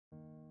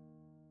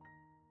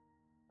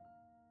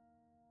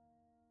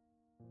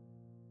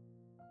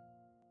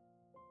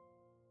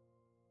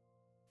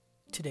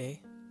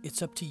Today,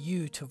 it's up to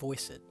you to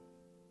voice it.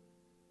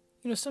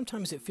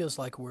 Sometimes it feels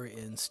like we're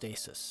in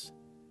stasis.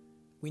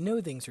 We know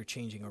things are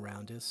changing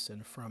around us,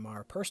 and from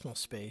our personal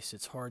space,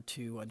 it's hard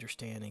to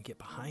understand and get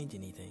behind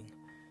anything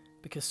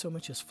because so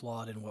much is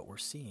flawed in what we're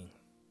seeing.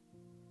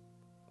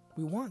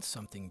 We want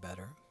something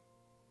better.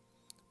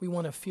 We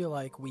want to feel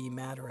like we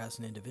matter as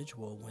an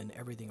individual when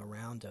everything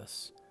around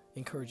us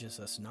encourages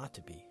us not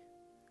to be.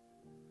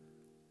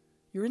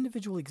 Your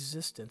individual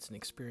existence and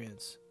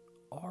experience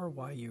are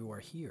why you are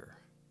here.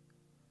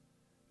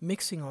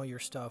 Mixing all your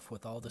stuff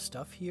with all the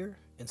stuff here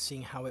and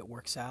seeing how it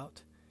works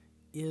out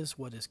is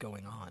what is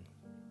going on.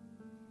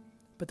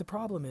 But the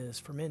problem is,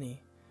 for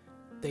many,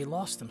 they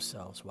lost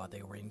themselves while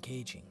they were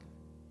engaging.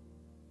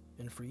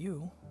 And for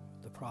you,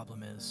 the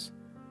problem is,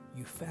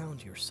 you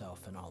found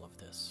yourself in all of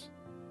this.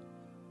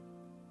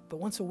 But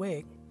once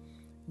awake,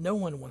 no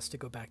one wants to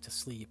go back to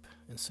sleep,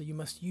 and so you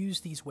must use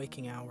these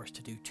waking hours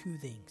to do two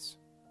things.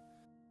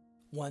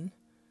 One,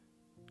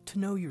 to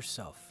know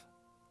yourself,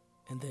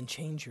 and then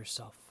change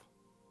yourself.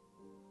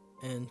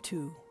 And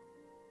two,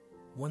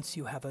 once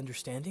you have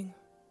understanding,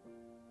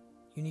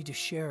 you need to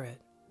share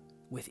it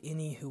with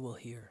any who will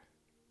hear.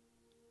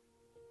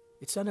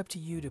 It's not up to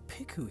you to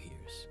pick who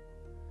hears.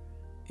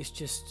 It's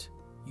just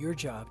your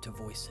job to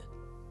voice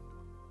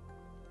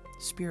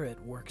it.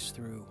 Spirit works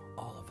through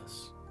all of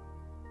us.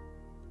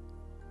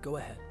 Go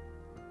ahead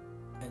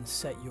and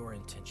set your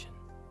intention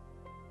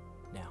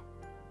now.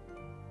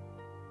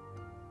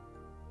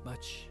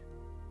 Much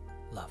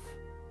love.